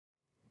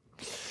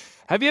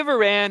Have you ever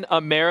ran a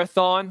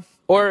marathon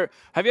or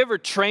have you ever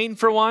trained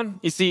for one?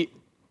 You see,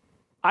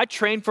 I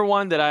trained for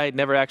one that I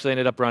never actually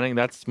ended up running.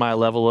 That's my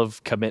level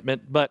of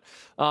commitment.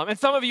 And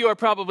some of you are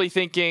probably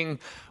thinking,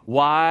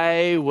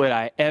 why would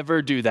I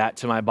ever do that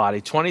to my body?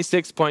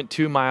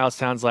 26.2 miles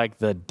sounds like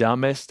the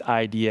dumbest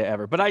idea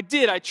ever. But I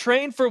did. I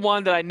trained for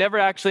one that I never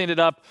actually ended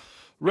up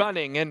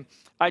running. And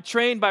I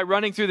trained by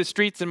running through the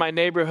streets in my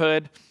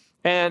neighborhood.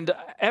 And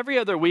every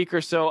other week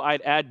or so,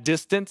 I'd add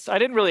distance. I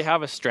didn't really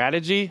have a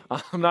strategy.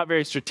 I'm not a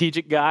very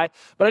strategic guy,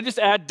 but I just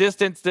add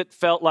distance that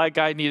felt like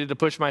I needed to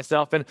push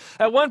myself. And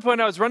at one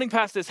point, I was running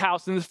past this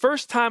house. And the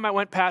first time I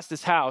went past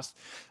this house,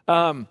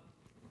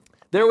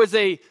 there was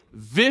a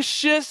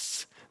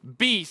vicious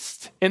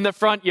beast in the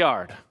front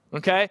yard.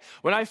 Okay?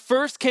 When I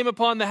first came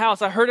upon the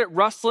house, I heard it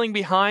rustling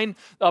behind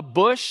a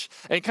bush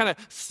and kind of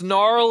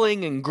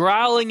snarling and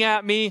growling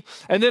at me.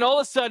 And then all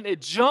of a sudden,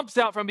 it jumps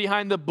out from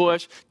behind the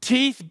bush,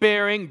 teeth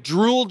baring,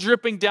 drool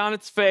dripping down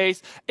its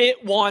face.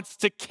 It wants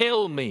to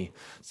kill me.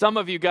 Some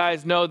of you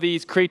guys know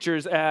these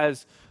creatures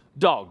as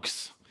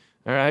dogs.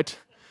 All right?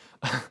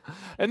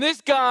 And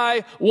this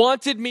guy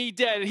wanted me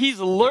dead.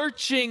 He's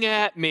lurching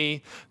at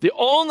me. The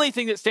only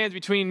thing that stands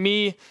between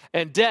me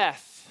and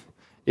death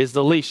is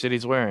the leash that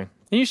he's wearing.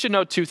 And you should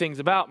know two things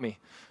about me.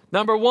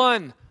 Number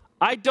one,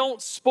 I don't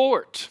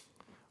sport,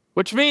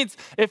 which means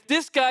if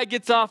this guy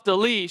gets off the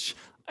leash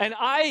and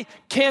I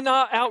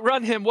cannot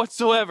outrun him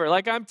whatsoever,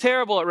 like I'm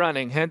terrible at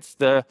running, hence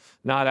the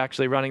not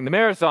actually running the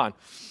marathon.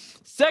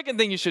 Second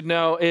thing you should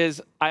know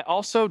is I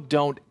also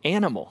don't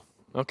animal.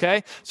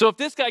 Okay? So if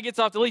this guy gets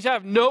off the leash, I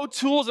have no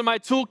tools in my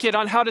toolkit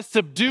on how to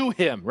subdue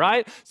him,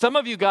 right? Some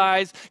of you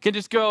guys can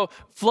just go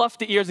fluff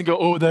the ears and go,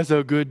 oh, that's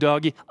a good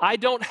doggy. I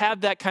don't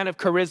have that kind of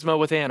charisma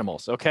with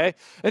animals, okay?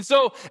 And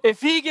so if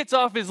he gets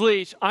off his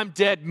leash, I'm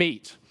dead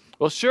meat.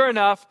 Well, sure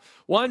enough,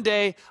 one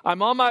day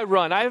I'm on my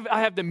run. I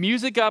have the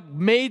music up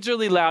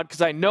majorly loud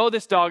because I know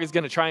this dog is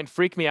going to try and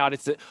freak me out.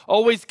 It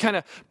always kind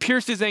of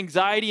pierces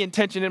anxiety and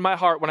tension in my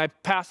heart when I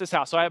pass this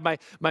house. So I have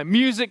my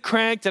music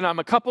cranked and I'm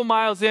a couple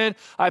miles in.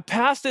 I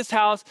pass this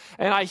house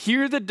and I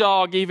hear the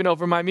dog even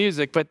over my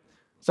music, but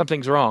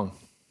something's wrong.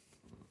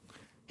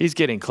 He's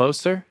getting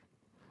closer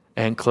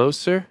and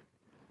closer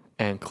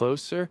and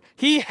closer.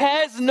 He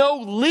has no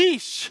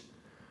leash.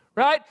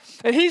 Right?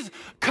 And he's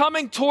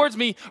coming towards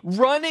me,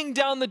 running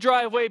down the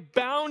driveway,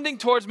 bounding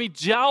towards me,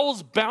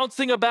 jowls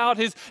bouncing about,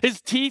 his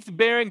teeth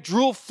baring,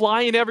 drool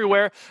flying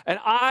everywhere. And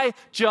I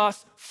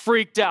just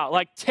freaked out,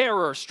 like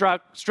terror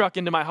struck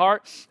into my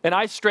heart. And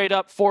I straight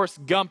up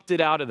Forrest Gumped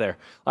it out of there.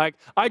 Like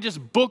I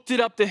just booked it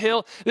up the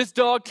hill. This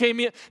dog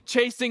came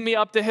chasing me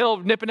up the hill,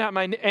 nipping at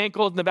my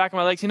ankles and the back of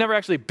my legs. He never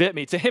actually bit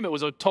me. To him, it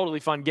was a totally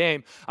fun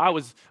game. I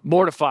was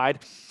mortified.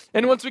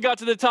 And once we got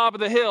to the top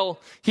of the hill,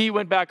 he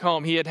went back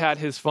home. He had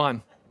his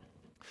fun.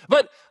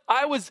 But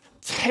I was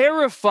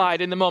terrified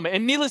in the moment.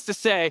 And needless to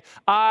say,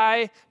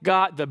 I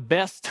got the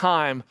best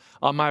time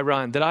on my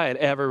run that I had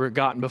ever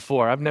gotten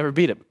before. I've never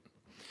beat it.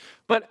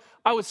 But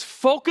I was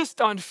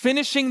focused on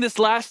finishing this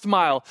last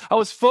mile. I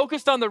was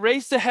focused on the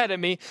race ahead of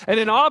me, and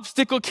an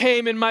obstacle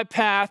came in my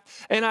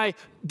path, and I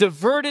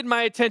diverted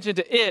my attention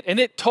to it, and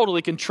it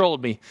totally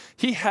controlled me.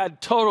 He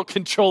had total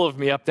control of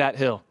me up that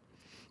hill.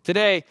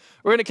 Today,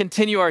 we're going to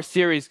continue our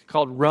series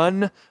called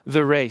Run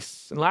the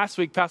Race. And last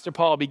week, Pastor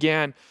Paul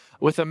began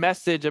with a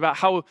message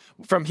about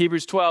from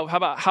Hebrews 12,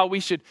 how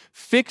we should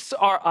fix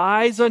our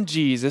eyes on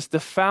Jesus, the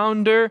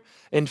founder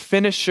and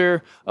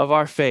finisher of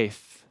our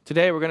faith.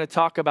 Today, we're going to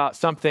talk about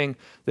something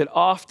that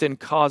often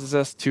causes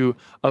us to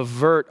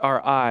avert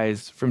our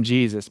eyes from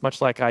Jesus,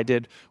 much like I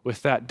did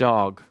with that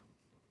dog.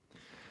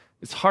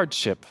 It's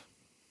hardship.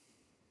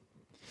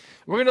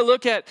 We're going to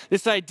look at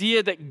this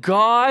idea that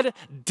God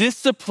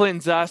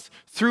disciplines us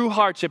through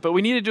hardship, but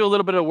we need to do a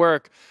little bit of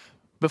work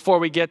before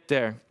we get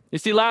there. You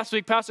see, last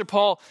week, Pastor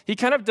Paul, he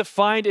kind of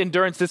defined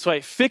endurance this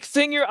way: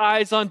 fixing your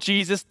eyes on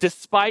Jesus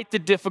despite the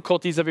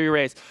difficulties of your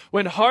race.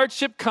 When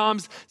hardship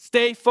comes,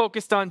 stay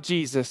focused on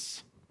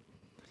Jesus.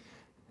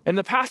 And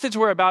the passage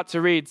we're about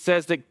to read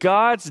says that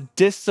God's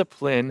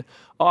discipline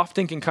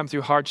often can come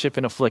through hardship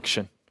and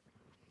affliction.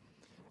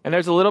 And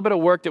there's a little bit of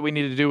work that we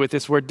need to do with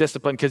this word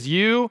discipline, because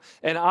you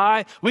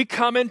and we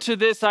come into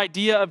this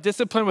idea of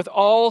discipline with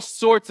all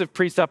sorts of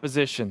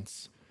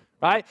presuppositions,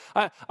 right?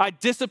 I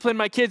discipline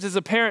my kids as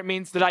a parent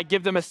means that I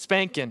give them a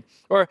spanking,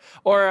 or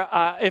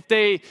if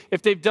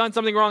they've done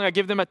something wrong, I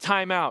give them a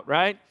timeout,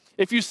 right?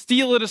 If you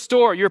steal at a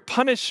store, your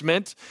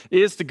punishment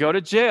is to go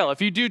to jail.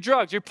 If you do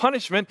drugs, your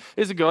punishment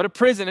is to go to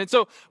prison. And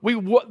so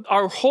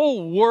our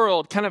whole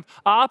world kind of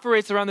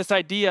operates around this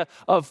idea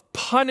of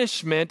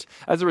punishment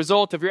as a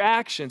result of your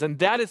actions. And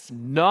that is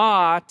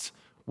not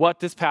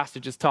what this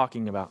passage is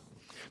talking about.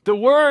 The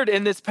word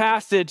in this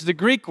passage, the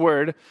Greek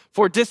word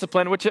for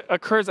discipline, which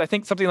occurs, I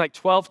think, something like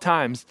 12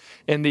 times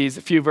in these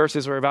few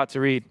verses we're about to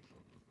read,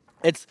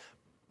 it's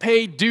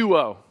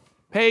paiduo.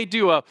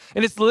 Paiduo.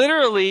 And it's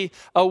literally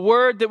a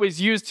word that was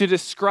used to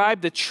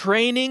describe the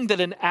training that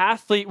an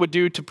athlete would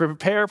do to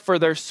prepare for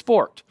their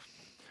sport.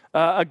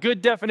 A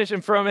good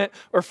definition for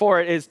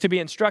it is to be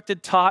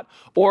instructed, taught,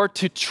 or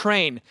to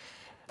train.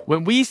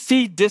 When we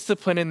see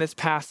discipline in this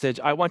passage,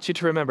 I want you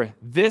to remember,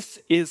 this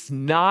is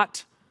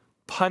not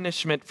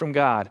punishment from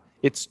God.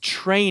 It's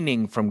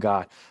training from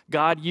God.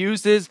 God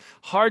uses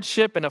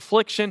hardship and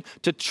affliction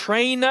to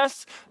train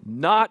us,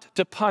 not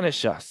to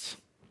punish us.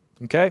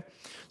 Okay?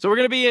 So we're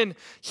going to be in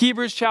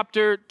Hebrews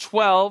chapter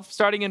 12,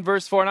 starting in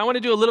verse 4. And I want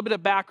to do a little bit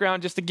of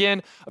background just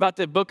again about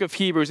the book of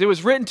Hebrews. It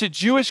was written to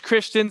Jewish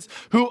Christians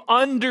who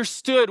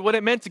understood what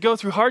it meant to go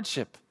through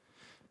hardship.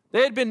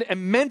 They had been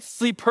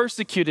immensely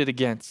persecuted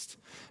against.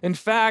 In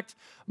fact,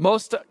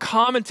 most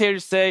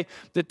commentators say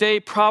that they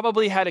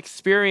probably had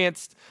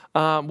experienced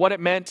what it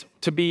meant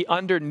to be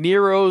under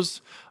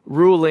Nero's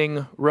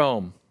ruling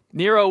Rome.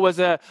 Nero was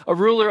a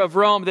ruler of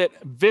Rome that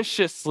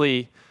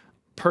viciously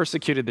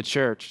persecuted the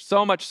church,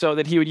 so much so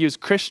that he would use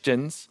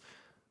Christians.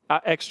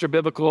 Extra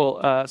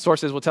biblical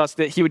sources will tell us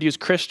that he would use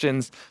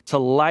Christians to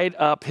light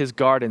up his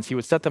gardens. He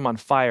would set them on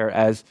fire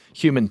as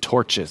human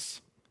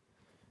torches.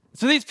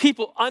 So these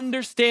people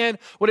understand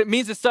what it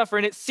means to suffer.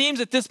 And it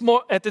seems at this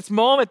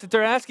moment that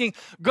they're asking,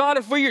 God,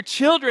 if we're your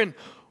children,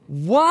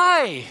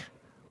 why?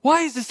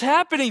 Why is this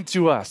happening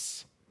to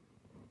us?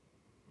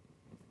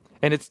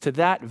 And it's to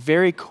that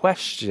very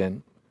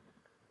question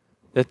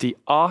that the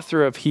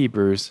author of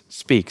Hebrews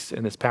speaks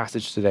in this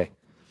passage today.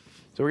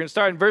 So we're going to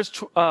start in verse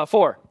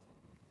 4.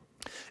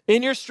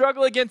 In your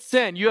struggle against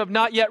sin, you have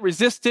not yet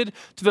resisted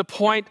to the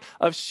point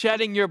of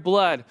shedding your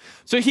blood.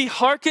 So he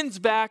hearkens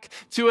back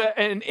to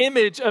an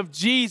image of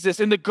Jesus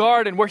in the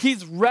garden where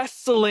he's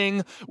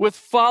wrestling with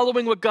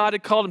following what God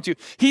had called him to.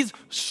 He's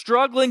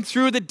struggling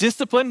through the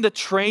discipline, the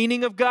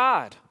training of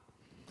God.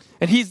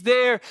 And he's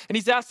there and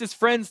he's asked his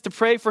friends to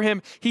pray for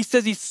him. He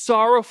says he's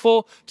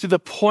sorrowful to the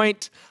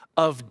point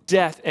of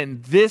death.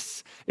 And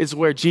this is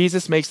where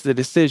Jesus makes the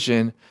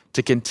decision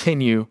to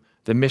continue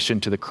the mission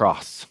to the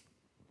cross.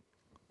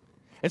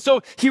 And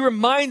so he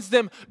reminds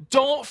them,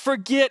 don't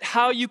forget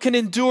how you can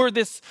endure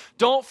this.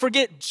 Don't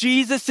forget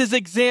Jesus'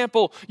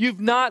 example. You've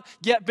not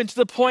yet been to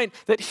the point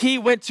that he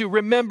went to.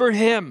 Remember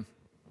him.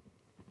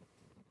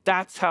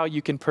 That's how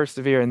you can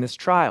persevere in this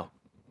trial.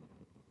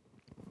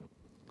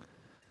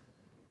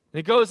 And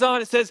it goes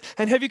on, it says,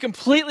 and have you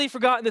completely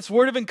forgotten this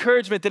word of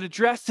encouragement that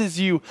addresses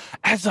you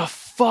as a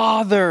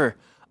father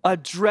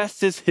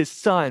addresses his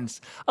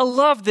sons? I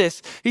love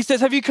this. He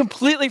says, have you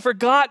completely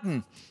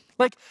forgotten?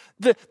 Like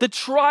the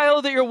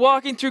trial that you're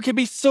walking through can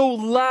be so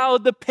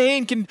loud, the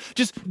pain can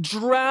just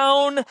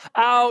drown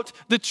out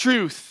the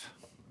truth.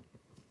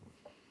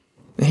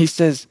 And he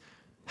says,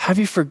 have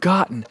you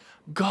forgotten?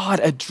 God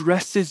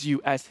addresses you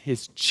as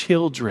his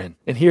children.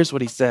 And here's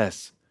what he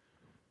says.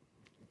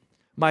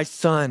 My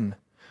son,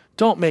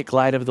 don't make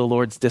light of the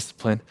Lord's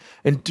discipline,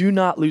 and do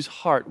not lose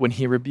heart when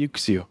he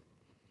rebukes you.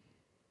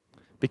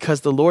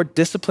 Because the Lord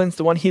disciplines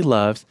the one he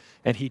loves,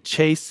 and he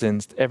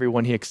chastens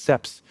everyone he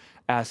accepts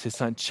as his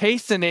son.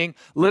 Chastening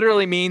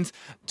literally means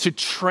to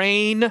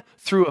train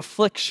through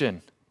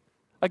affliction.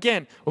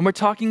 Again, when we're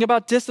talking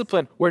about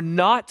discipline, we're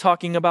not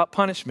talking about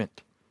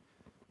punishment.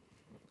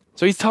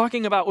 So he's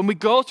talking about when we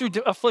go through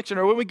affliction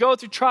or when we go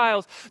through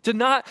trials, to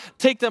not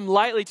take them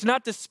lightly, to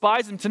not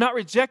despise them, to not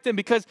reject them,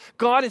 because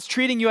God is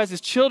treating you as his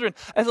children,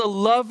 as a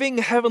loving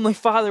heavenly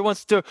Father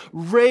wants to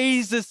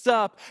raise us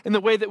up in the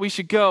way that we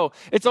should go.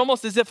 It's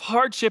almost as if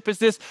hardship is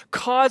this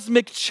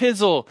cosmic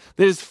chisel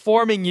that is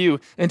forming you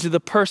into the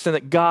person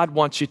that God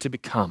wants you to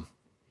become.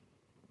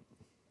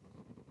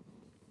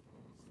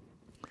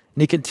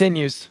 And he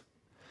continues,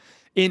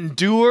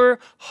 endure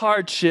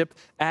hardship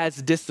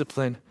as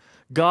discipline.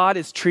 God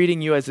is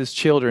treating you as his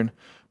children.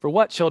 For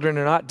what children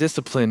are not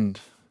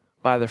disciplined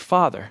by their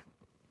father?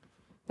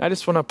 I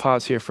just want to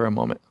pause here for a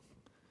moment.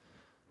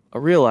 I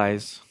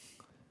realize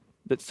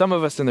that some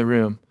of us in the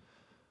room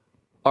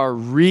are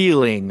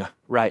reeling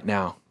right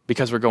now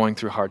because we're going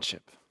through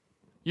hardship.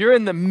 You're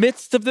in the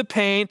midst of the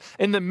pain,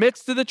 in the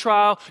midst of the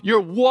trial.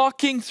 You're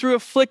walking through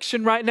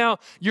affliction right now.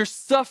 You're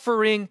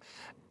suffering,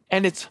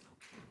 and it's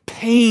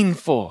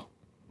painful.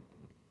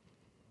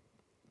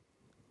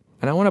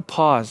 And I want to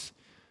pause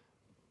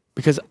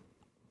because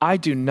I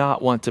do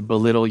not want to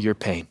belittle your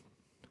pain.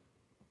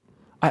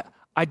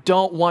 I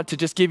don't want to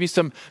just give you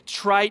some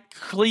trite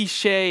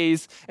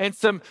cliches and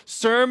some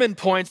sermon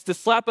points to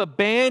slap a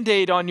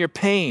Band-Aid on your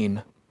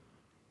pain.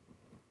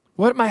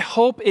 What my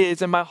hope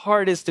is and my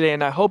heart is today,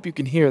 and I hope you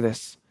can hear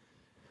this,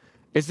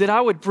 is that I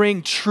would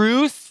bring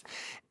truth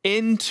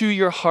into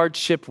your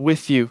hardship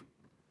with you,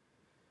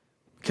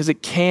 because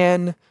it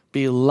can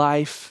be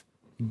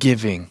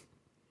life-giving,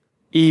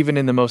 even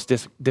in the most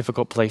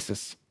difficult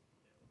places.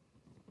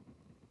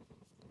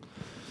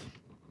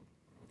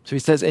 So he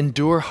says,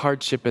 endure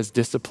hardship as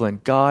discipline.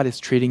 God is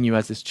treating you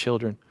as his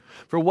children.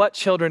 For what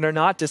children are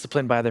not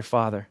disciplined by their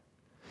father?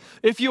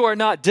 If you are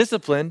not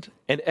disciplined,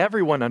 and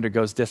everyone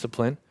undergoes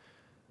discipline,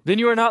 then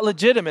you are not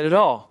legitimate at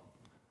all.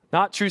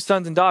 Not true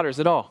sons and daughters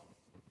at all.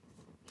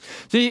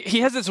 So he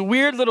has this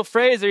weird little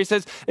phrase there. He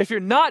says, if you're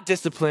not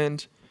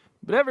disciplined,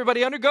 but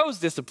everybody undergoes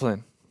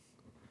discipline.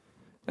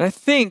 And I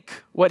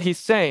think what he's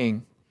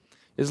saying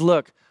is,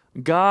 look,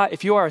 God,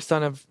 if you are a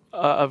son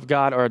of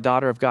God or a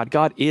daughter of God,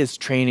 God is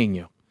training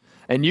you.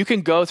 And you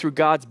can go through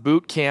God's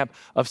boot camp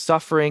of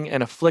suffering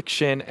and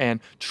affliction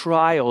and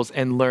trials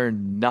and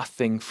learn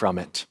nothing from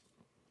it.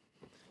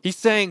 He's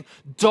saying,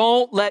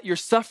 don't let your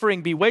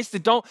suffering be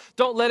wasted. Don't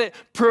let it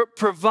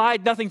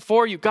provide nothing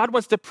for you. God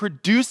wants to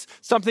produce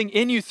something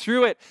in you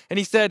through it. And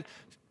he said,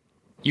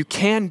 you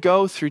can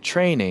go through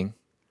training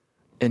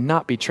and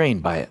not be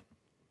trained by it.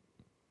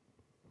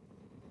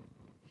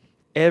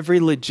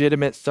 Every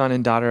legitimate son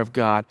and daughter of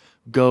God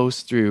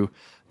goes through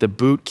the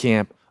boot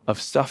camp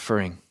of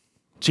suffering.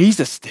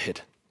 Jesus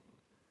did.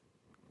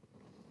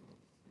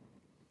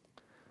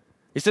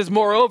 He says,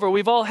 moreover,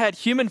 we've all had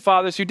human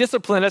fathers who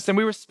disciplined us and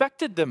we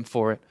respected them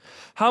for it.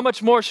 How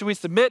much more should we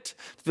submit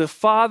to the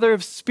Father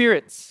of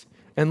spirits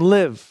and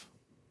live?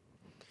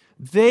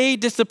 They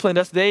disciplined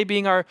us, they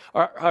being our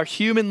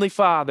humanly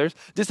fathers,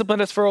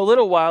 disciplined us for a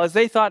little while as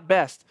they thought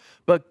best.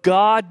 But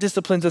God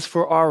disciplines us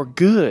for our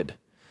good,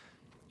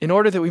 in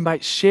order that we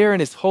might share in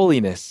his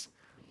holiness.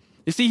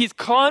 You see, he's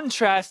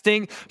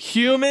contrasting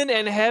human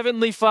and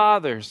heavenly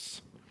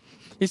fathers.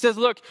 He says,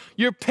 look,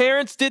 your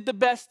parents did the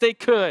best they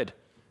could.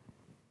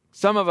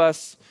 Some of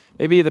us,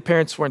 maybe the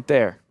parents weren't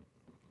there.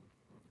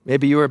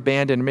 Maybe you were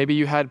abandoned. Maybe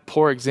you had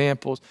poor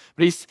examples.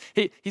 But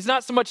he's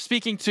not so much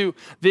speaking to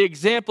the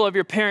example of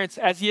your parents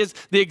as he is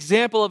the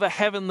example of a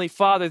heavenly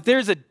father.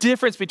 There's a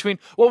difference between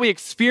what we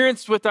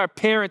experienced with our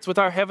parents, with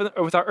our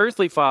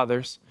earthly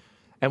fathers,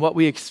 and what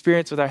we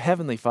experience with our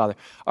heavenly Father.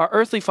 Our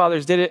earthly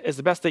fathers did it as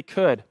the best they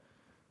could,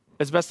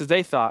 as best as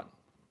they thought.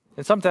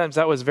 And sometimes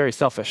that was very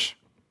selfish.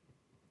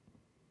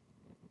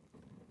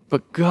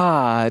 But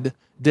God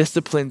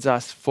disciplines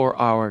us for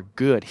our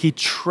good. He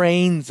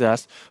trains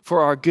us for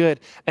our good.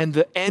 And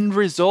the end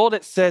result,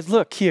 it says,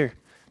 look here,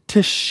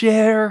 to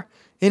share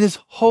in his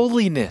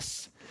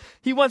holiness.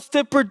 He wants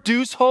to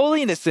produce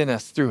holiness in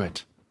us through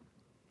it.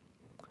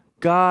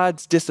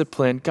 God's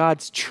discipline,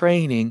 God's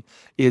training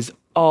is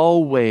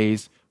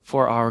always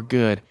for our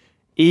good,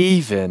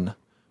 even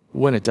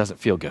when it doesn't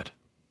feel good.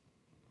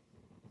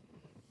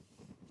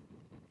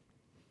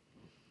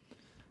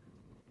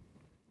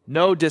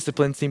 No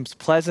discipline seems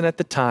pleasant at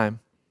the time,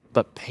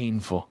 but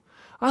painful.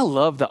 I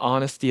love the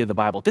honesty of the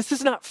Bible. This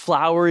is not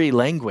flowery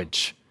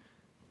language.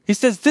 He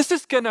says, this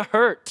is going to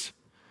hurt.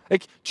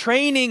 Like,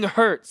 training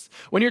hurts.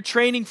 When you're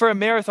training for a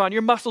marathon,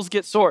 your muscles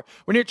get sore.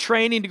 When you're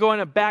training to go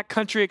on a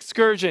backcountry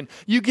excursion,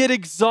 you get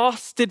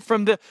exhausted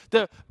from the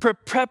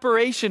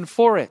preparation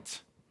for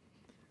it.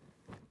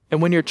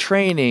 And when you're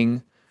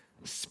training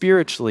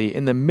spiritually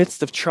in the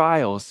midst of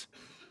trials,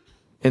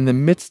 in the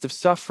midst of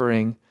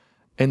suffering,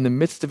 in the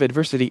midst of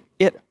adversity,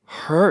 it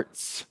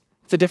hurts.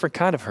 It's a different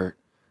kind of hurt.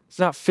 It's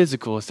not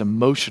physical, it's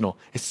emotional,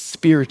 it's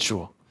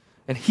spiritual.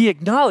 And he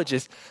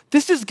acknowledges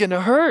this is going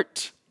to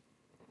hurt.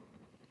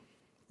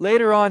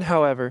 Later on,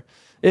 however,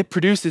 it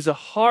produces a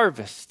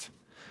harvest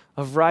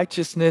of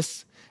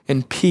righteousness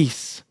and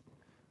peace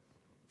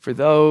for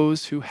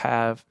those who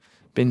have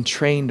been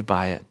trained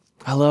by it.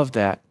 I love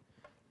that.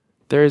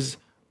 There's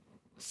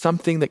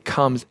something that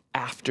comes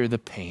after the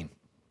pain.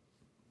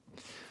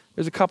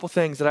 There's a couple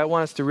things that I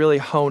want us to really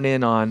hone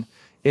in on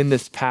in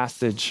this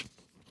passage.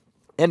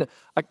 And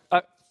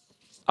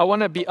I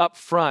want to be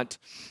upfront.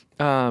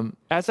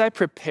 As I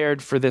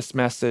prepared for this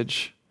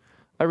message,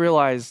 I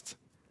realized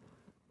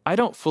I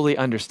don't fully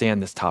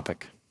understand this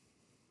topic.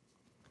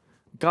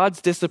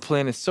 God's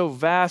discipline is so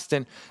vast,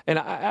 and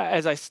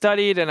as I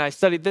studied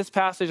this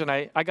passage, and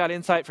I got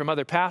insight from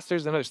other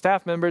pastors and other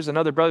staff members and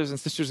other brothers and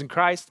sisters in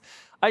Christ,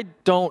 I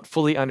don't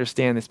fully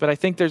understand this, but I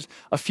think there's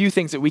a few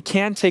things that we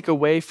can take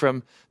away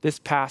from this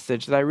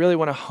passage that I really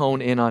want to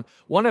hone in on.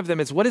 One of them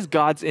is, what is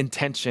God's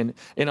intention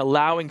in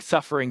allowing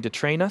suffering to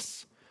train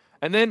us?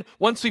 And then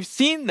once we've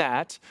seen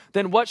that,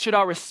 then what should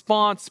our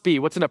response be?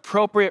 What's an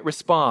appropriate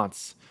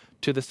response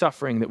to the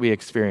suffering that we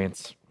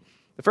experience?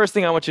 The first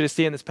thing I want you to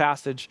see in this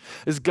passage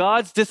is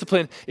God's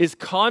discipline is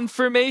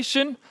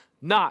confirmation,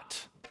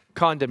 not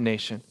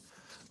condemnation.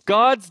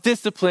 God's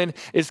discipline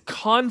is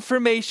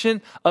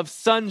confirmation of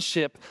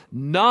sonship,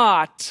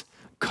 not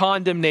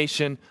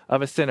condemnation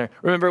of a sinner.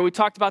 Remember, we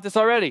talked about this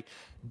already.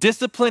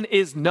 Discipline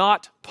is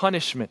not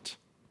punishment.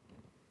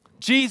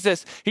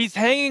 Jesus, he's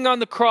hanging on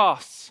the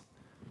cross,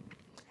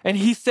 and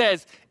he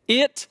says,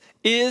 it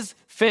is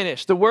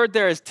finished. The word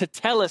there is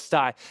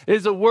tetelestai. It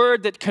is a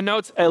word that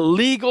connotes a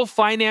legal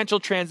financial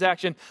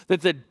transaction,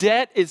 that the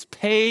debt is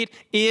paid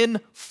in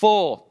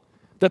full.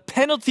 The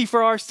penalty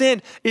for our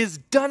sin is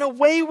done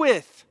away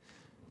with.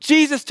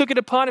 Jesus took it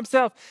upon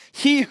himself.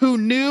 He who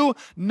knew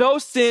no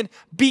sin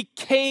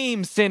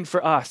became sin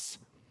for us,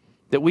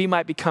 that we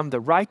might become the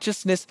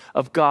righteousness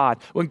of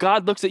God. When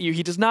God looks at you,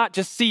 he does not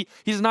see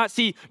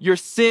your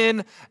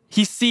sin.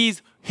 He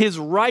sees his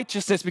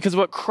righteousness because of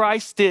what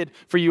Christ did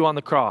for you on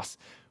the cross.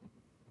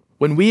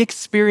 When we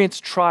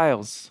experience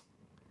trials,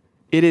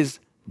 it is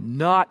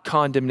not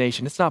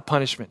condemnation. It's not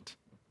punishment.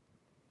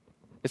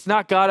 It's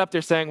not God up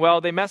there saying, well,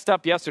 they messed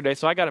up yesterday,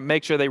 so I got to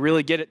make sure they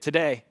really get it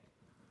today.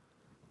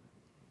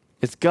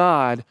 It's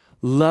God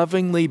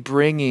lovingly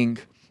bringing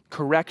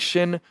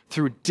correction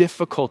through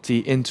difficulty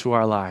into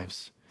our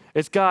lives.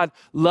 It's God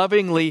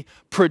lovingly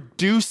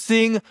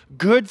producing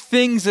good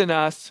things in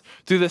us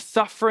through the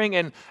suffering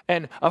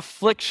and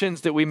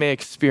afflictions that we may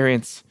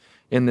experience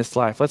in this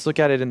life. Let's look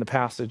at it in the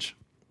passage.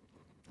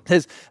 It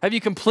says, have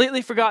you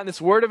completely forgotten this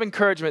word of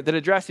encouragement that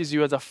addresses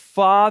you as a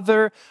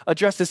father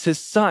addresses his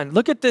son?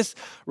 Look at this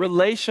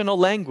relational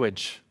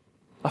language.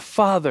 A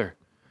father,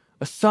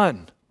 a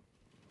son.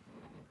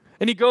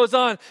 And he goes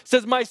on,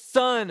 says, my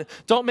son,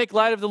 don't make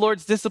light of the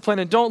Lord's discipline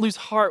and don't lose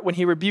heart when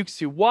he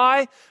rebukes you.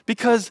 Why?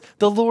 Because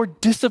the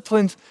Lord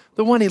disciplines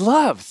the one he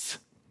loves.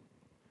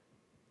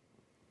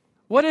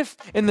 What if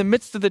in the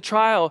midst of the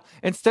trial,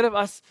 instead of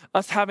us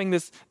having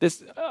this,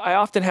 I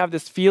often have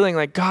this feeling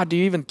like, God, do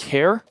you even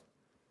care?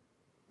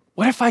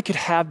 What if I could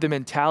have the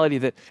mentality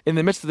that in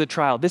the midst of the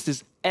trial, this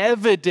is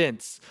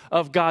evidence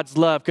of God's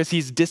love because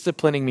he's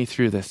disciplining me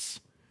through this.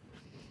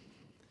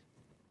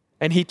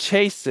 And he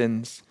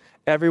chastens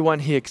everyone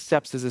he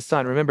accepts as a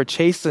son. Remember,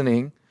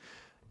 chastening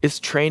is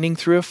training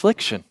through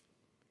affliction.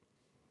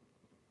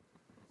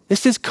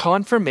 This is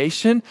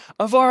confirmation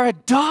of our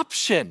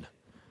adoption.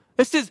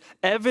 This is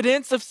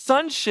evidence of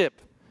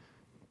sonship.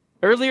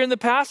 Earlier in the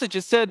passage,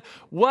 it said,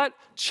 what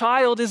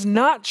child is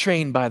not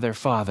trained by their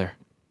father?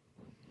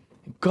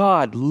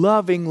 God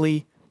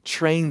lovingly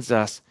trains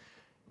us,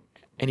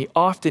 and he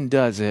often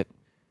does it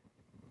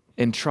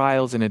in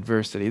trials and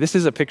adversity. This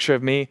is a picture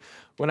of me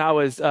when I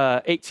was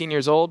 18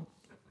 years old.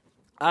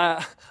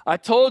 I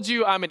told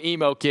you I'm an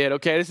emo kid,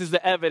 okay? This is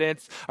the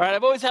evidence. All right,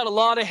 I've always had a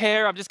lot of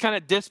hair. I'm just kind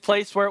of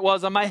displaced where it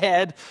was on my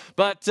head.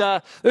 But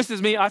this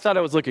is me. I thought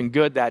I was looking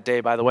good that day,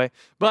 by the way.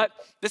 But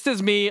this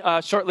is me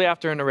shortly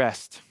after an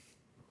arrest.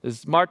 It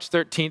was March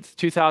 13th,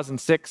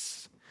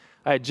 2006.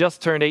 I had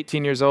just turned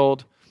 18 years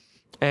old.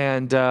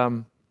 And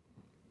I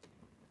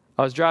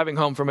was driving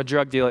home from a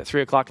drug deal at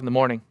 3 o'clock in the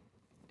morning.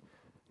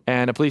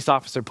 And a police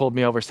officer pulled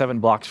me over 7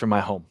 blocks from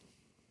my home.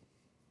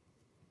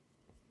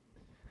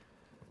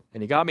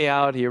 And he got me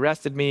out, he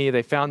arrested me,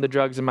 they found the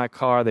drugs in my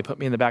car, they put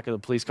me in the back of the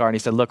police car, and he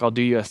said, look, I'll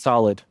do you a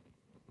solid.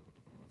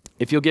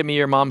 If you'll give me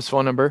your mom's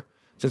phone number,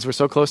 since we're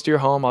so close to your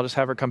home, I'll just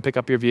have her come pick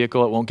up your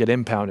vehicle, it won't get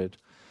impounded.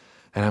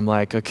 And I'm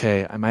like,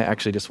 okay, I might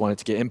actually just want it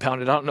to get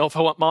impounded. I don't know if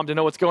I want mom to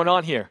know what's going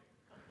on here.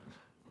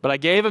 But I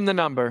gave him the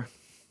number,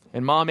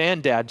 and mom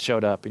and dad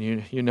showed up,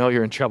 and you know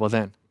you're in trouble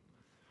then.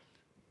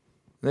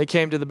 And they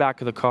came to the back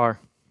of the car.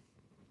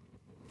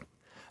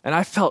 And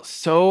I felt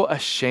so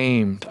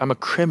ashamed. I'm a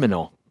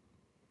criminal.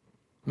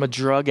 I'm a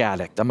drug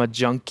addict. I'm a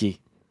junkie.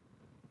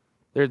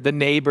 The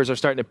neighbors are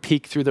starting to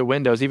peek through the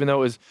windows, even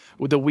though it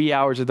was the wee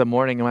hours of the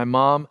morning. And my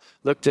mom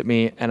looked at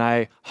me, and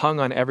I hung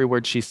on every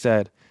word she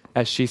said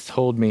as she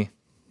told me,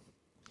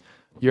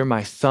 you're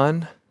my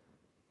son,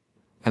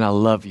 and I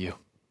love you.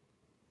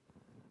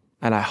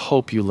 And I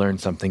hope you learn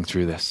something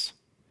through this.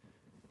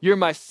 You're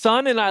my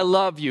son, and I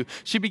love you.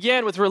 She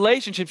began with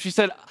relationships. She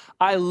said,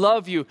 I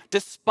love you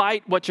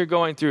despite what you're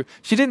going through.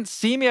 She didn't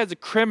see me as a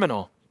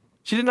criminal.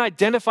 She didn't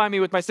identify me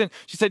with my sin.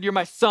 She said, you're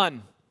my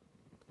son,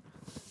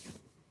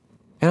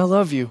 and I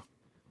love you,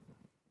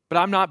 but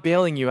I'm not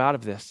bailing you out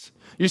of this.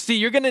 You see,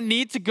 you're going to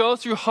need to go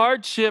through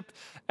hardship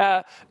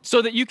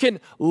so that you can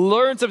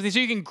learn something, so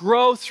you can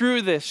grow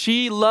through this.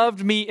 She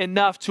loved me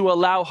enough to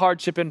allow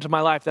hardship into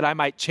my life that I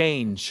might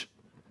change.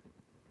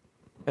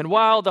 And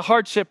while the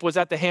hardship was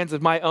at the hands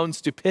of my own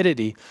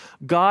stupidity,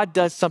 God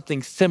does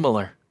something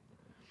similar,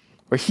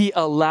 where he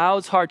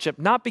allows hardship,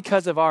 not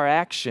because of our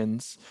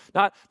actions,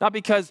 not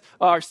because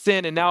of our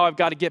sin and now I've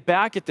got to get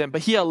back at them,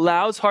 but he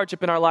allows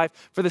hardship in our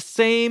life for the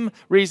same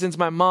reasons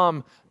my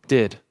mom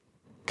did.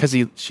 Because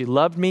she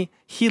loved me,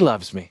 he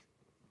loves me.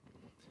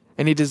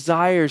 And he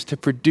desires to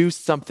produce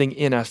something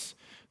in us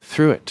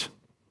through it.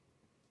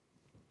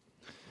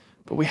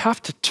 But we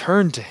have to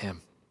turn to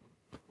him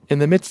in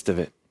the midst of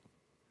it.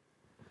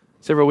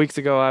 Several weeks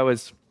ago, I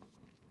was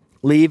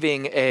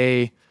leaving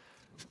a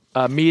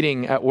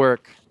meeting at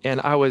work,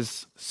 and I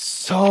was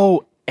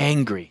so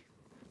angry,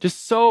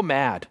 just so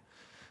mad.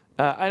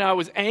 And I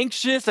was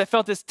anxious. I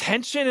felt this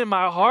tension in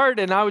my heart,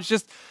 and I was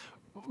just,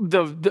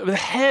 the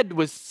head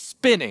was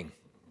spinning.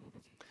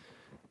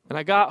 And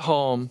I got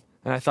home,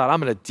 and I thought,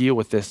 I'm going to deal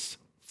with this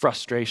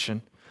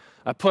frustration.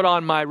 I put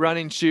on my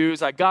running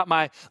shoes. I got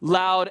my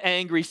loud,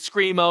 angry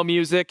screamo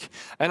music,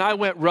 and I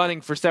went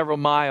running for several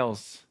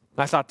miles.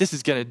 I thought, this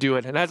is going to do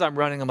it. And as I'm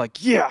running, I'm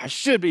like, yeah, I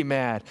should be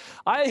mad.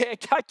 I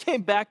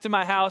came back to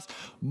my house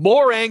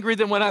more angry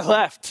than when I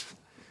left.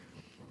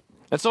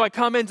 And so I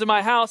come into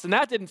my house, and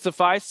that didn't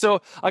suffice.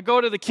 So I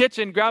go to the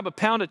kitchen, grab a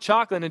pound of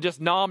chocolate, and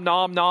just nom,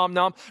 nom, nom,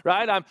 nom,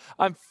 right?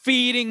 I'm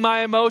feeding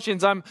my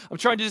emotions. I'm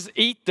trying to just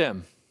eat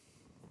them.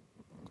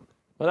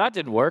 Well, that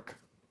didn't work.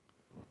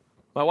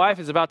 My wife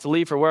is about to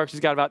leave for work. She's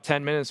got about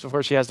 10 minutes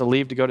before she has to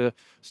leave to go to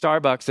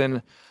Starbucks.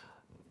 And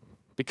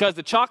because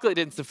the chocolate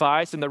didn't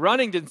suffice, and the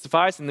running didn't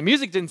suffice, and the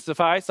music didn't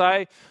suffice,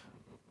 I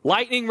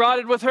lightning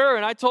rodded with her,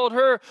 and I told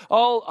her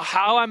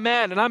how I'm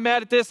mad, and I'm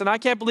mad at this, and I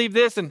can't believe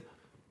this, and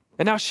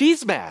now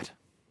she's mad.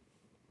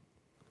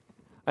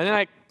 And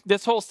then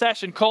this whole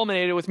session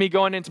culminated with me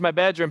going into my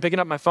bedroom, picking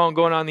up my phone,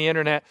 going on the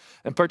internet,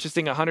 and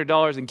purchasing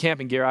 $100 in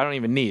camping gear I don't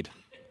even need.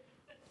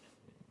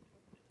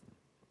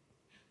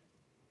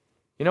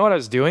 You know what I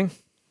was doing?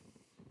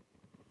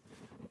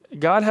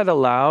 God had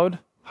allowed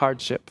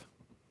hardship.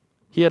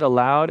 He had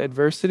allowed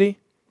adversity.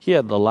 He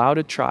had allowed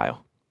a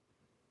trial.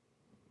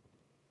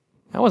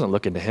 I wasn't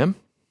looking to him.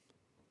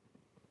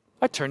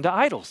 I turned to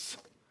idols.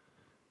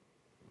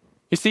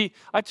 You see,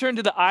 I turned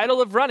to the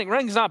idol of running.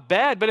 Running's not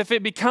bad, but if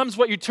it becomes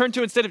what you turn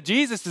to instead of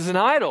Jesus is an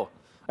idol.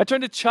 I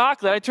turned to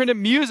chocolate. I turned to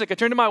music. I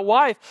turned to my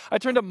wife. I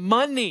turned to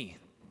money.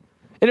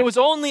 And it was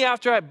only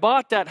after I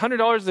bought that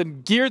 $100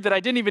 in gear that I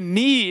didn't even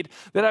need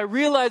that I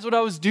realized what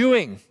I was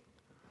doing.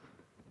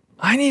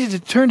 I needed to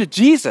turn to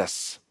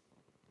Jesus.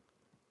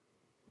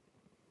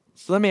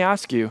 So let me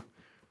ask you,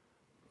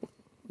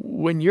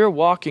 when you're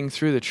walking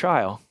through the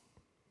trial,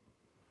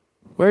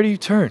 where do you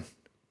turn?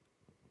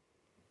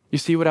 You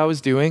see what I was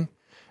doing?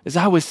 Is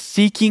I was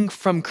seeking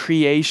from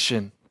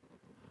creation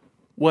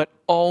what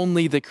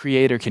only the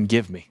Creator can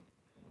give me.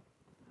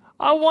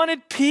 I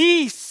wanted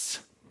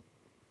peace.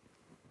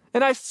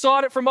 And I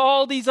sought it from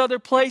all these other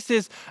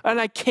places, and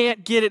I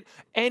can't get it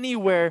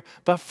anywhere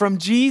but from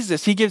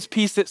Jesus. He gives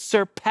peace that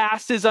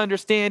surpasses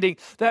understanding.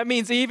 That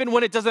means even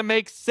when it doesn't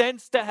make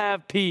sense to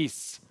have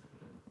peace,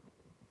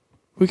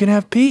 we can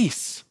have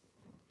peace.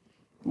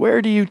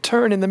 Where do you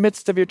turn in the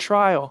midst of your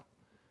trial?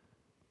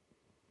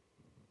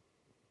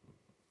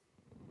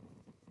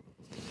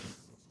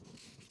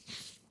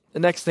 The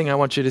next thing I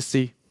want you to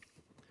see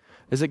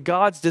is that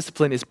God's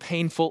discipline is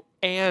painful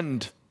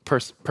and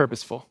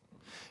purposeful.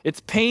 It's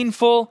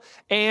painful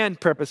and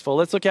purposeful.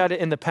 Let's look at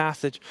it in the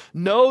passage.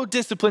 No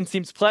discipline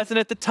seems pleasant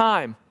at the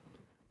time,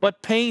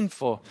 but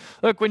painful.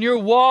 Look, when you're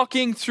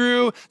walking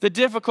through the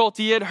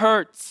difficulty, it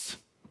hurts.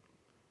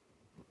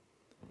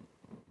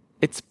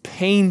 It's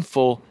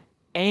painful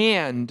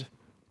and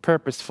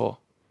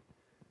purposeful.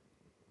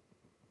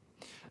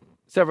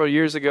 Several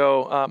years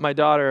ago, my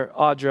daughter,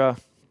 Audra,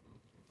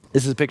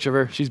 this is a picture of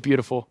her. She's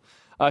beautiful.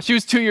 She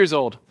was 2 years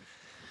old.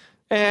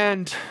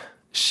 And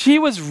she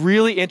was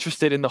really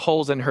interested in the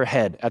holes in her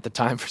head at the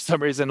time for some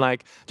reason.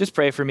 Like, just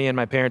pray for me and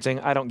my parenting.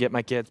 I don't get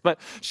my kids. But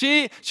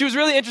she was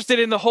really interested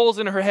in the holes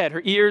in her head,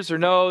 her ears, her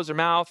nose, her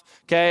mouth.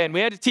 Okay, and we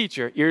had to teach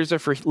her. Ears are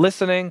for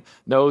listening.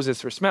 Nose is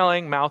for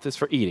smelling. Mouth is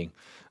for eating.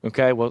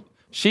 Okay, well,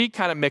 she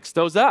kind of mixed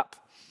those up.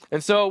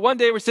 And so one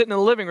day we're sitting in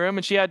the living room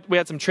and we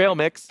had some trail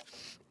mix.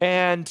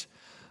 And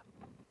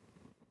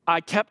I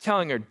kept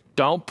telling her,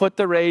 don't put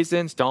the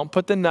raisins, don't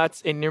put the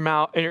nuts in your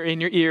mouth, in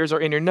your ears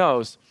or in your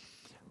nose.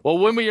 Well,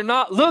 when we are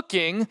not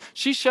looking,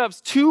 she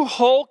shoves 2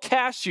 whole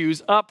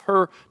cashews up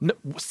her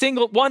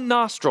one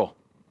nostril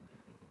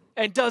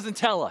and doesn't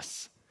tell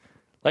us.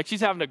 Like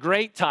she's having a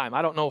great time.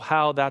 I don't know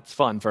how that's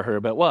fun for her,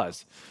 but it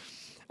was.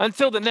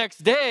 Until the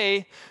next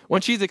day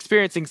when she's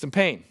experiencing some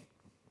pain.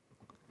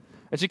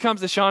 And she comes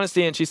to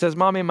Shaughnessy and she says,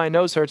 Mommy, my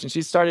nose hurts. And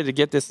she started to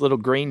get this little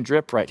green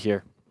drip right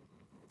here.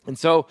 And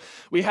so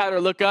we had her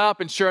look up,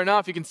 and sure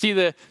enough, you can see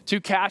the 2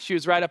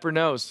 cashews right up her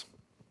nose.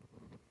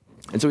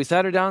 And so we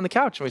sat her down on the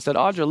couch and we said,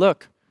 Audra,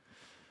 look,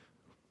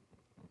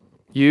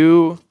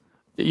 you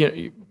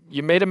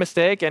made a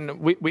mistake and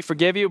we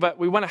forgive you, but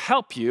we want to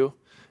help you.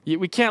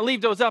 We can't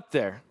leave those up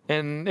there.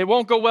 And it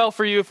won't go well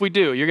for you if we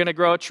do. You're going to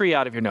grow a tree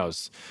out of your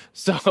nose.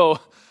 So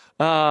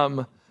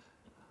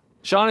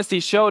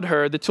Shaughnessy showed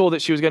her the tool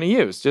that she was going to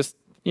use, just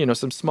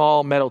some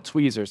small metal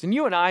tweezers. And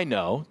you and I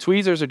know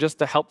tweezers are just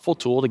a helpful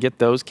tool to get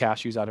those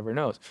cashews out of her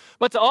nose.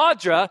 But to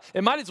Audra,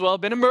 it might as well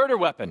have been a murder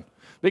weapon.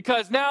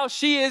 Because now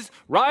she is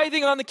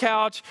writhing on the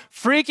couch,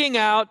 freaking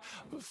out,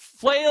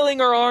 flailing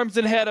her arms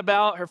and head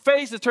about. Her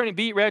face is turning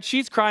beet red.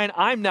 She's crying.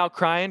 I'm now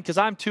crying because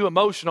I'm too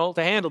emotional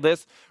to handle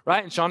this,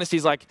 right? And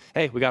Shaughnessy's like,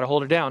 hey, we got to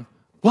hold her down.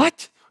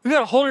 What? We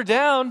got to hold her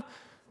down?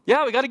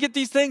 Yeah, we got to get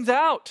these things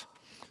out.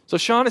 So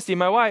Shaughnessy,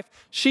 my wife,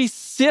 she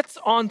sits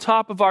on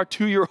top of our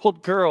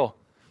 2-year-old girl,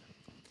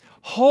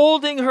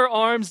 holding her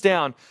arms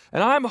down,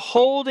 and I'm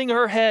holding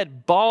her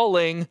head,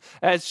 bawling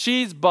as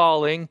she's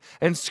bawling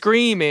and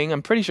screaming.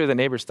 I'm pretty sure the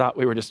neighbors thought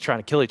we were just trying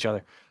to kill each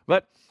other.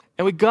 And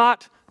we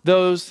got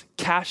those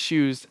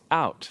cashews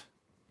out.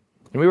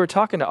 And we were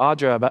talking to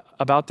Audra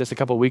about this a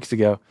couple weeks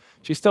ago.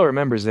 She still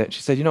remembers it.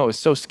 She said, it was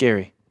so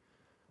scary.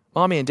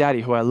 Mommy and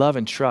Daddy, who I love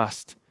and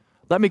trust,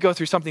 let me go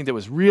through something that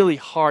was really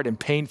hard and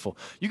painful.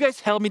 You guys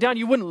held me down.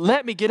 You wouldn't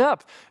let me get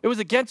up. It was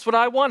against what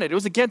I wanted. It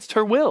was against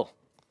her will.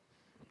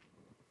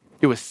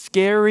 It was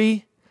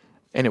scary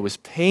and it was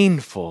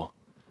painful,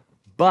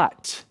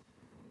 but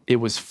it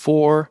was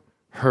for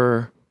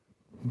her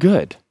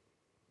good.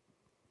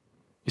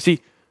 You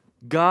see,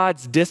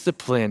 God's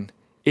discipline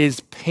is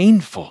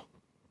painful.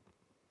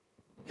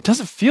 It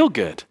doesn't feel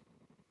good,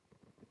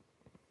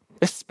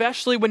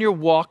 especially when you're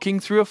walking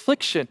through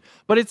affliction,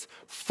 but it's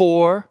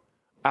for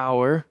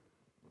our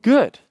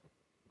good.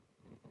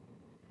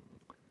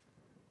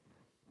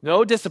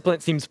 No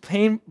discipline seems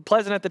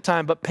pleasant at the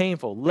time, but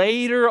painful.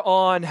 Later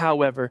on,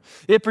 however,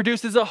 it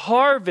produces a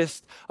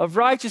harvest of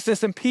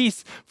righteousness and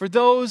peace for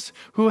those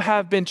who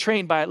have been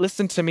trained by it.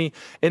 Listen to me.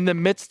 In the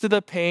midst of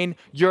the pain,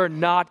 you're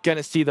not going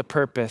to see the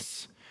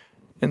purpose.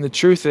 And the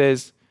truth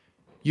is,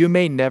 you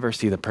may never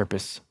see the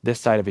purpose this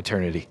side of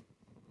eternity.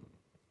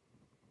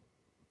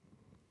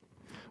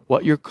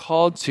 what you're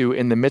called to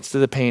in the midst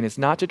of the pain is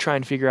not to try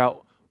and figure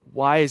out,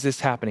 why is this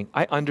happening?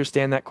 I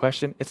understand that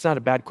question. It's not a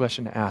bad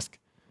question to ask.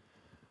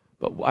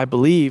 But I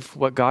believe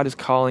what God is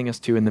calling us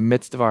to in the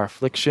midst of our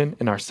affliction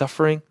and our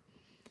suffering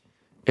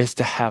is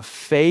to have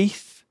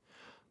faith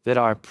that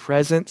our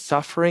present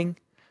suffering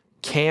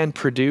can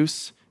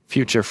produce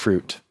future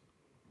fruit.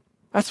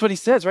 That's what he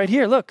says right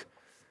here. Look,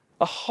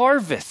 a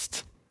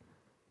harvest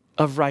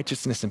of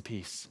righteousness and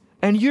peace.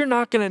 And you're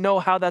not going to know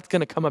how that's going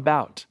to come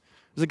about.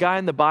 There's a guy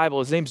in the Bible,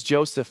 his name's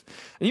Joseph.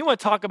 And you want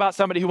to talk about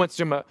somebody who went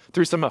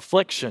through some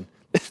affliction.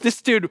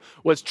 This dude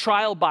was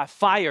trial by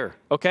fire,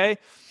 okay?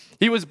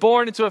 He was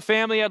born into a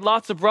family, he had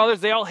lots of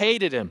brothers. They all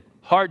hated him.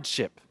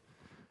 Hardship.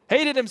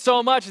 Hated him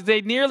so much that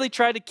they nearly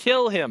tried to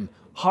kill him.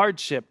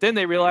 Hardship. Then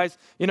they realized,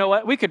 you know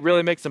what? We could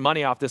really make some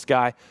money off this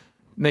guy.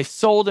 And they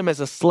sold him as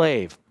a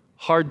slave.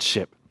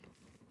 Hardship.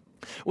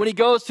 When he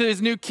goes to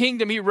his new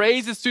kingdom, he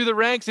raises through the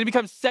ranks and he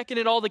becomes second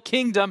in all the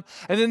kingdom.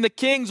 And then the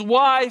king's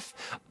wife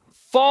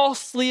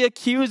falsely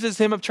accuses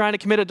him of trying to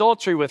commit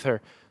adultery with her.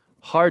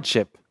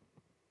 Hardship.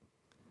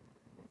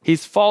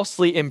 He's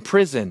falsely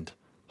imprisoned.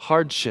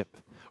 Hardship.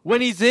 When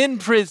he's in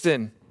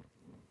prison,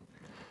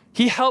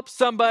 he helps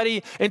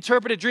somebody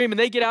interpret a dream and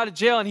they get out of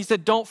jail and he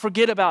said, don't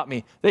forget about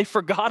me. They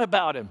forgot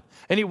about him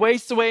and he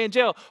wastes away in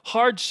jail.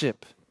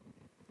 Hardship.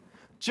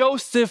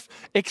 Joseph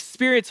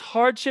experienced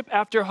hardship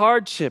after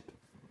hardship.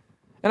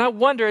 And I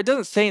wonder, it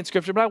doesn't say in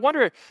scripture, but I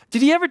wonder,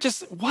 did he ever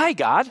why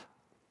God?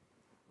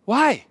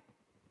 Why?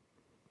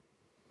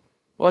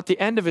 Well, at the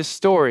end of his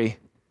story,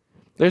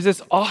 there's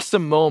this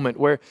awesome moment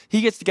where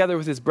he gets together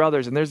with his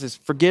brothers and there's this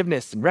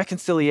forgiveness and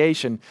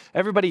reconciliation.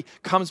 Everybody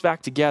comes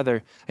back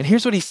together. And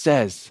here's what he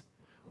says.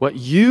 What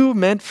you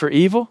meant for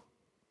evil,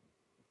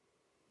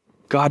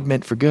 God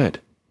meant for good.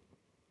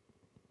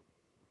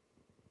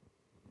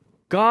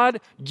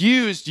 God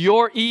used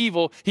your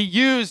evil. He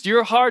used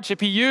your hardship.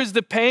 He used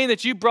the pain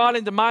that you brought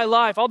into my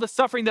life, all the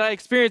suffering that I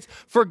experienced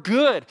for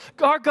good.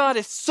 Our God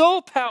is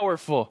so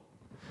powerful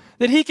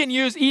that he can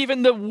use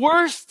even the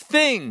worst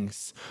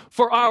things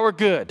for our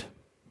good.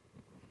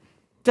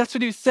 That's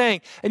what he was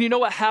saying. And you know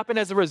what happened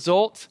as a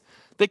result?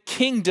 The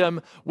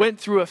kingdom went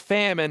through a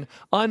famine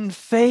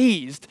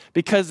unfazed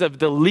because of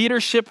the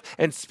leadership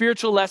and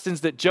spiritual lessons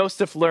that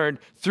Joseph learned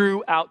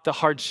throughout the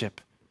hardship.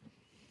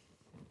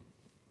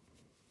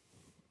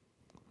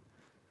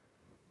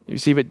 You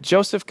see, but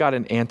Joseph got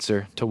an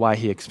answer to why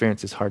he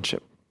experienced his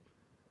hardship.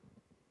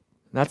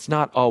 That's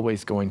not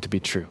always going to be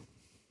true.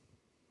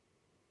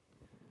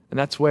 And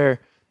that's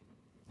where,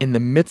 in the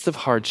midst of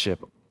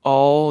hardship,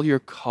 all you're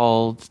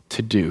called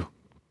to do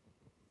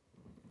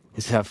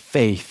is have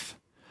faith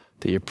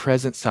that your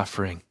present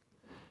suffering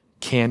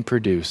can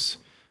produce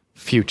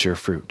future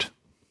fruit.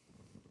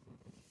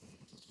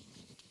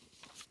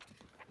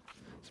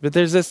 But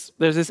there's this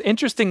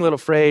interesting little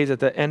phrase at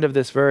the end of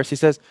this verse. He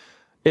says,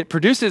 it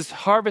produces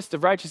harvest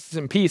of righteousness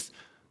and peace,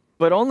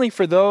 but only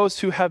for those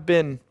who have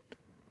been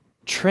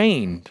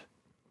trained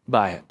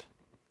by it.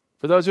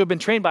 For those who have been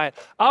trained by it,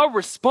 our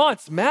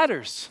response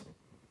matters.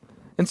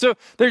 And so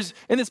there's,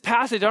 in this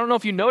passage, I don't know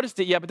if you noticed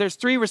it yet, but there's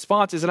 3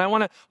 responses, and I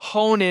want to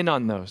hone in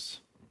on those.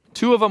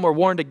 2 of them were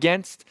warned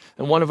against,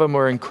 and 1 of them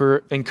were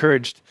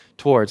encouraged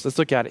towards. Let's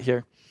look at it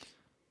here.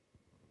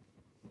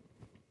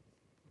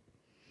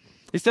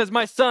 He says,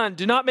 my son,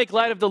 do not make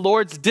light of the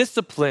Lord's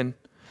discipline,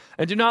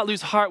 and do not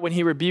lose heart when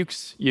he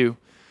rebukes you.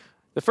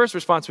 The first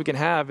response we can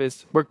have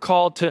is we're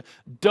called to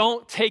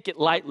don't take it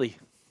lightly.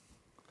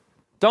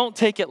 Don't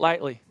take it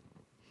lightly.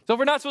 So if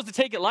we're not supposed to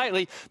take it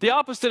lightly, the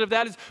opposite of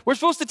that is we're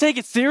supposed to take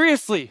it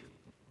seriously.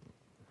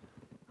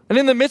 And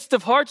in the midst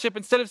of hardship,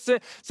 instead of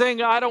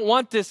saying, I don't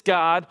want this,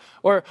 God,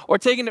 or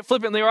taking it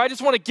flippantly, or I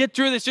just want to get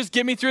through this, just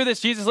get me through this,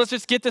 Jesus, let's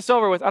just get this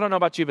over with. I don't know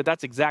about you, but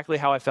that's exactly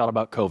how I felt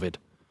about COVID,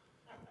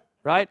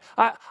 right?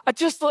 I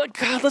just thought,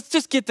 God, let's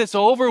just get this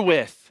over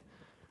with.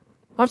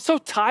 I'm so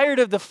tired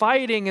of the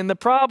fighting and the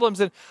problems,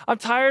 and I'm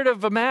tired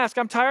of a mask.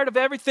 I'm tired of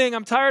everything.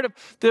 I'm tired of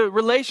the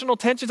relational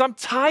tensions. I'm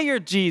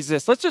tired,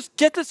 Jesus. Let's just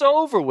get this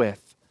over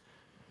with.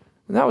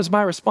 And that was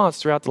my response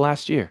throughout the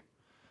last year.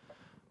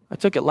 I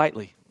took it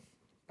lightly.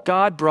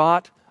 God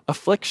brought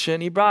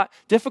affliction. He brought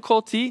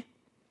difficulty.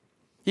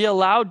 He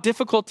allowed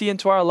difficulty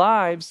into our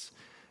lives.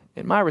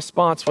 And my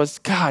response was,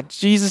 God,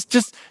 Jesus,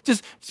 just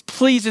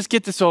please just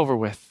get this over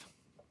with.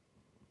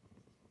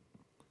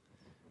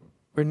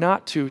 We're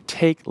not to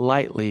take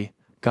lightly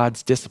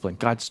God's discipline,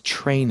 God's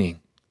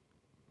training.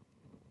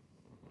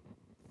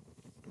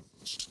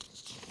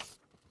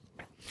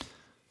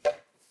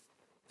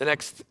 The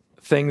next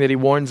thing that he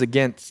warns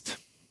against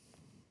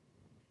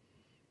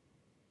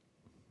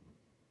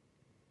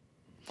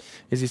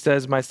is he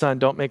says, my son,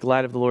 don't make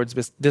light of the Lord's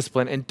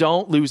discipline, and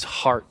don't lose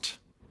heart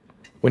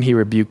when he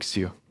rebukes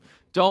you.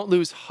 Don't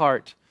lose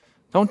heart.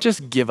 Don't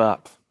just give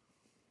up.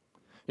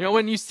 You know,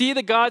 when you see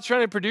that God's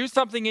trying to produce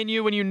something in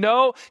you, when you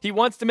know he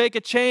wants to make a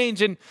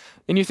change and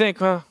you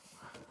think, well,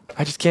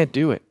 I just can't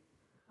do it.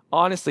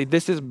 Honestly,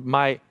 this is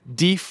my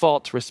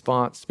default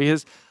response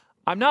because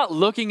I'm not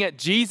looking at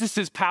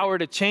Jesus's power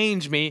to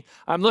change me.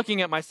 I'm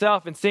looking at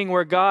myself and seeing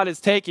where God is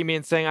taking me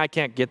and saying, I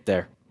can't get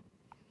there.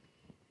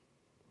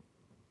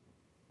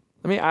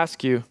 Let me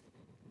ask you,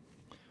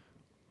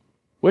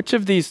 which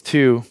of these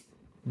two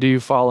do you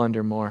fall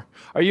under more?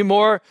 Are you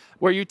more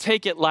where you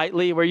take it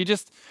lightly, where you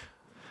just,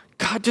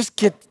 God, just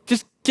get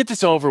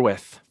this over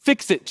with.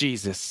 Fix it,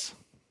 Jesus.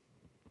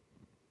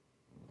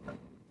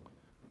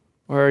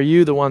 Or are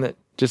you the one that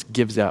just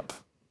gives up?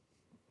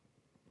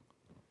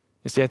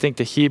 You see, I think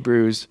the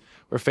Hebrews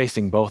were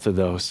facing both of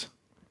those.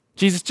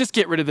 Jesus, just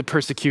get rid of the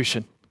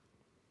persecution.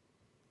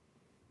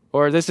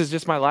 Or this is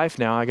just my life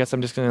now. I guess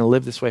I'm just going to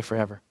live this way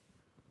forever.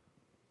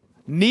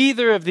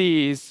 Neither of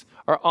these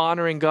are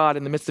honoring God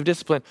in the midst of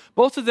discipline.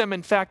 Both of them,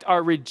 in fact,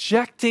 are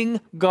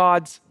rejecting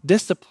God's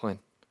discipline,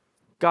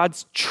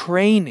 God's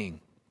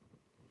training.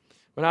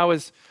 When I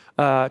was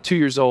 2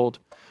 years old,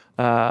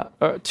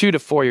 or 2 to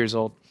 4 years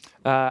old,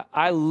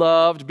 I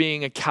loved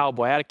being a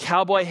cowboy. I had a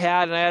cowboy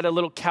hat and I had a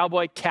little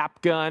cowboy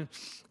cap gun.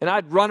 And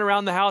I'd run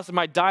around the house in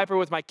my diaper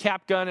with my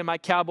cap gun and my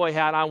cowboy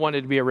hat. I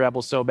wanted to be a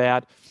rebel so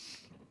bad.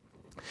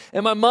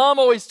 And my mom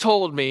always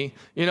told me,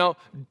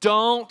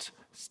 don't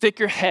stick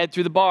your head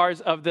through the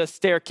bars of the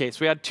staircase.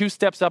 We had 2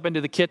 steps up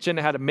into the kitchen.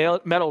 It had a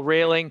metal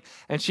railing.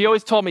 And she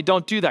always told me,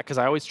 don't do that, because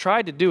I always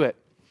tried to do it.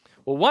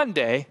 Well, one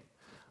day,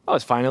 I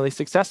was finally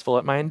successful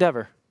at my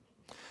endeavor.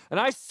 And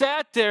I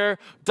sat there,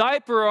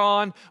 diaper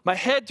on, my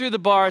head through the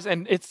bars,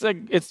 and it's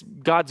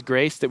God's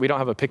grace that we don't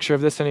have a picture of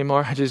this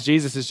anymore.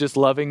 Jesus is just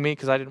loving me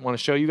because I didn't want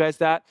to show you guys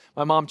that.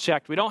 My mom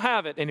checked. We don't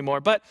have it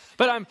anymore. But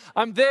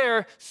I'm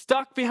there,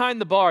 stuck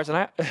behind the bars, and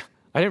I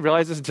didn't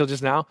realize this until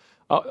just now.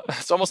 Oh,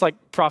 it's almost like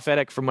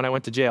prophetic from when I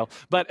went to jail.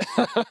 But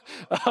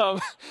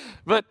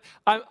but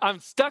I'm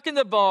stuck in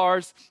the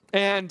bars,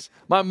 and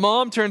my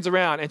mom turns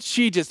around, and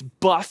she just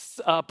busts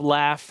up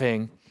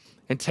laughing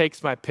and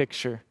takes my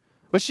picture.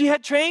 But she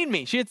had trained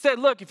me. She had said,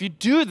 look, if you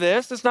do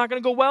this, it's not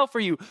going to go well for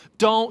you.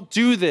 Don't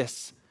do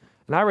this.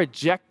 And I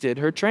rejected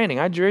her training.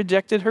 I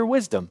rejected her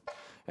wisdom.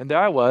 And there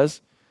I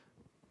was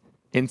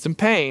in some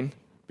pain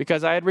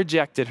because I had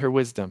rejected her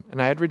wisdom and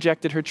I had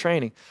rejected her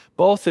training.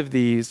 Both of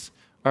these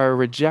are a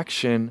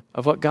rejection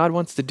of what God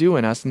wants to do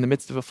in us in the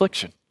midst of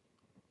affliction.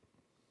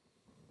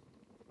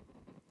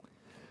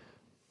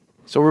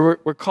 So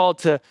we're called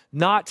to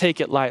not take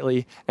it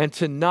lightly and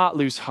to not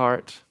lose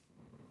heart.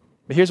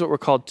 But here's what we're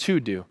called to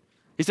do.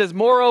 He says,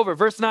 moreover,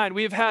 verse 9,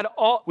 we've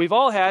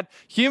all had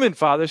human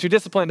fathers who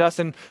disciplined us,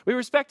 and we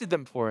respected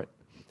them for it.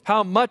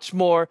 How much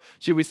more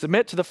should we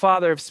submit to the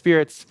Father of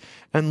spirits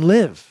and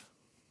live?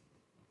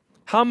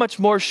 How much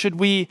more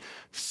should we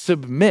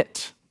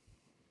submit?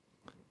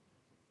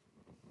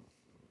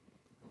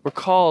 We're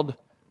called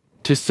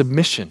to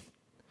submission.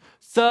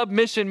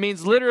 Submission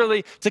means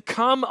literally to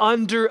come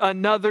under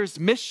another's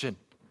mission,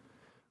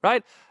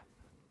 right?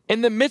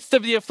 In the midst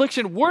of the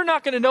affliction, we're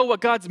not going to know what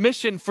God's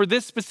mission for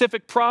this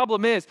specific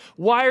problem is.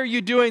 Why are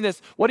you doing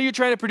this? What are you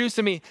trying to produce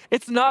in me?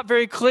 It's not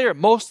very clear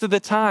most of the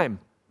time.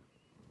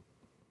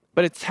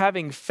 But it's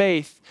having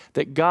faith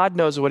that God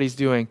knows what he's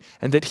doing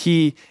and that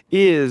he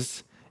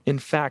is, in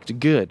fact,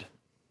 good.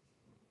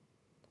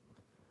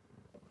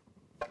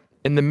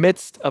 In the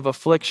midst of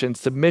affliction,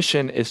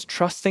 submission is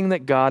trusting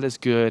that God is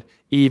good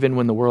even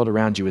when the world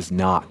around you is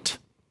not.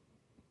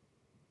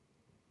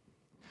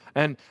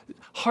 And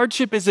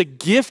hardship is a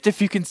gift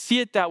if you can see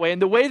it that way.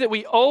 And the way that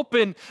we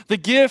open the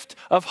gift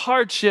of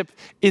hardship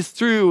is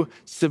through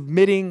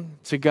submitting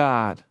to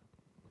God.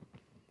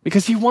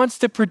 Because he wants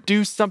to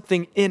produce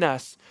something in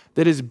us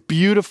that is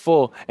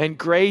beautiful and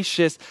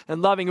gracious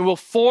and loving and will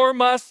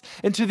form us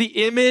into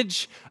the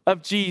image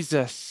of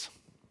Jesus.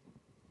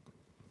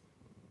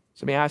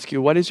 So let me ask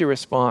you, what is your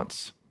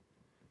response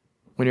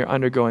when you're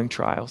undergoing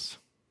trials?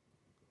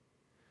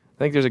 I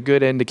think there's a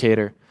good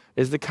indicator.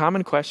 Is the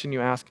common question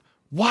you ask,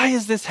 why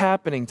is this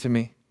happening to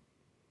me?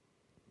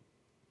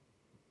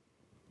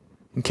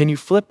 And can you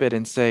flip it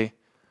and say,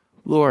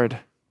 Lord,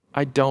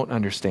 I don't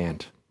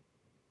understand.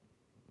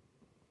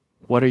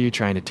 What are you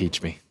trying to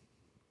teach me?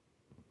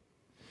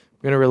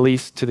 I'm going to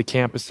release to the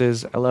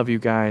campuses. I love you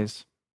guys.